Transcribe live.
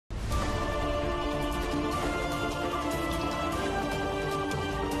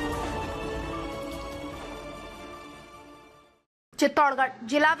चित्तौड़गढ़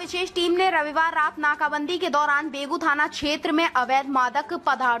जिला विशेष टीम ने रविवार रात नाकाबंदी के दौरान बेगू थाना क्षेत्र में अवैध मादक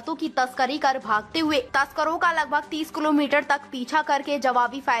पदार्थों की तस्करी कर भागते हुए तस्करों का लगभग 30 किलोमीटर तक पीछा करके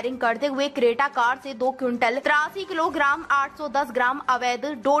जवाबी फायरिंग करते हुए क्रेटा कार से 2 क्विंटल 83 किलोग्राम 810 ग्राम अवैध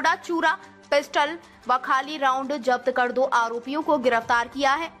डोडा चूरा पिस्टल व खाली राउंड जब्त कर 2 आरोपियों को गिरफ्तार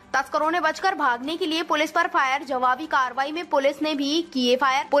किया है। तस्करों ने बचकर भागने के लिए पुलिस पर फायर। जवाबी कार्रवाई में पुलिस ने भी किए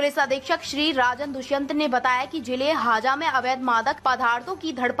फायर। पुलिस अधीक्षक श्री राजन दुष्यंत ने बताया कि जिले हाजा में अवैध मादक पदार्थों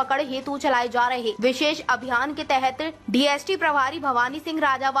की धरपकड़ हेतु चलाए जा रहे विशेष अभियान के तहत डीएसटी प्रभारी भवानी सिंह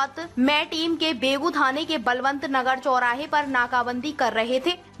राजावत में टीम के बेगू थाने के बलवंत नगर चौराहे पर नाकाबंदी कर रहे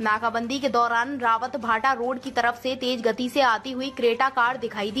थे। नाकाबंदी के दौरान रावत भाटा रोड की तरफ से तेज गति से आती हुई क्रेटा कार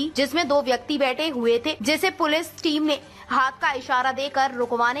दिखाई दी, जिसमें 2 व्यक्ति बैठे हुए थे, जिसे पुलिस टीम ने हाथ का इशारा देकर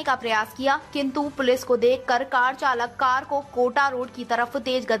रुकवाने का प्रयास किया, किंतु पुलिस को देखकर कार चालक कार को कोटा रोड की तरफ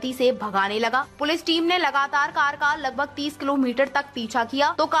तेज गति से भगाने लगा। पुलिस टीम ने लगातार कार का लगभग 30 किलोमीटर तक पीछा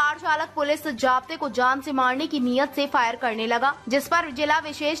किया तो कार चालक पुलिस जाब्ते को जान से मारने की नीयत से फायर करने लगा, जिस पर जिला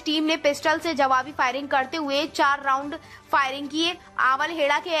विशेष टीम ने पिस्टल से जवाबी फायरिंग करते हुए 4 राउंड फायरिंग किए।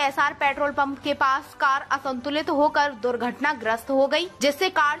 आवलहेड़ा के एसआर पेट्रोल पंप के पास कार असंतुलित होकर दुर्घटनाग्रस्त हो गई,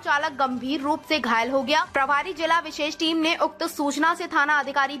 जिससे कार चालक गंभीर रूप से घायल हो गया। प्रभारी जिला विशेष टीम ने उक्त सूचना से थाना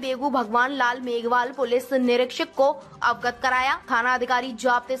अधिकारी बेगू भगवान लाल मेघवाल पुलिस निरीक्षक को अवगत कराया। थाना अधिकारी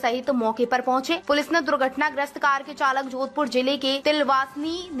जाब्ते सहित मौके पर पहुंचे। पुलिस ने दुर्घटनाग्रस्त कार के चालक जोधपुर जिले के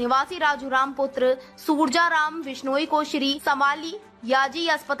तिलवासनी निवासी राजूराम पुत्र सूरजाराम बिश्नोई को श्री समाली याजी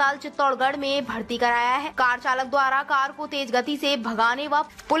अस्पताल चित्तौड़गढ़ में भर्ती कराया है। कार चालक द्वारा कार को तेज गति से भगाने व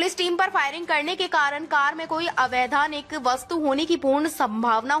पुलिस टीम पर फायरिंग करने के कारण कार में कोई अवैधानिक वस्तु होने की पूर्ण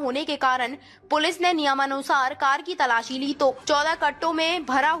संभावना होने के कारण पुलिस ने नियमानुसार कार की तलाशी ली तो 14 कट्टों में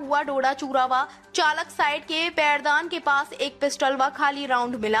भरा हुआ डोडा चूरा व चालक साइड के पैरदान के पास एक पिस्टल व खाली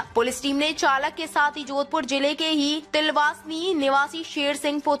राउंड मिला। पुलिस टीम ने चालक के साथ ही जोधपुर जिले के ही तिलवासनी निवासी शेर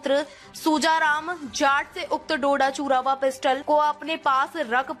सिंह पुत्र सूजाराम जाट से उक्त डोडा चूरा व पिस्टल को अपने पास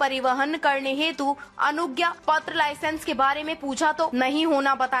रख परिवहन करने हेतु अनुज्ञा पत्र लाइसेंस के बारे में पूछा तो नहीं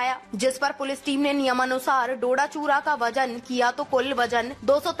होना बताया, जिस पर पुलिस टीम ने नियमानुसार डोडा चूरा का वजन किया तो कुल वजन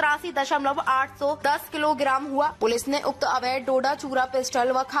 283.810 किलोग्राम हुआ। पुलिस ने उक्त अवैध डोडा चूरा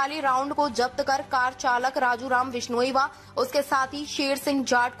पिस्टल व खाली राउंड को जब्त कर कार चालक राजूराम बिश्नोई व उसके साथी शेर सिंह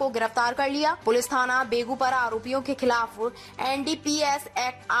जाट को गिरफ्तार कर लिया। पुलिस थाना बेगू पर आरोपियों के खिलाफ NDPS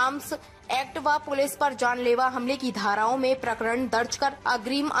एक्ट आर्म्स एक्ट व पुलिस पर जानलेवा हमले की धाराओं में प्रकरण दर्ज कर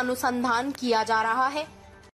अग्रिम अनुसंधान किया जा रहा है।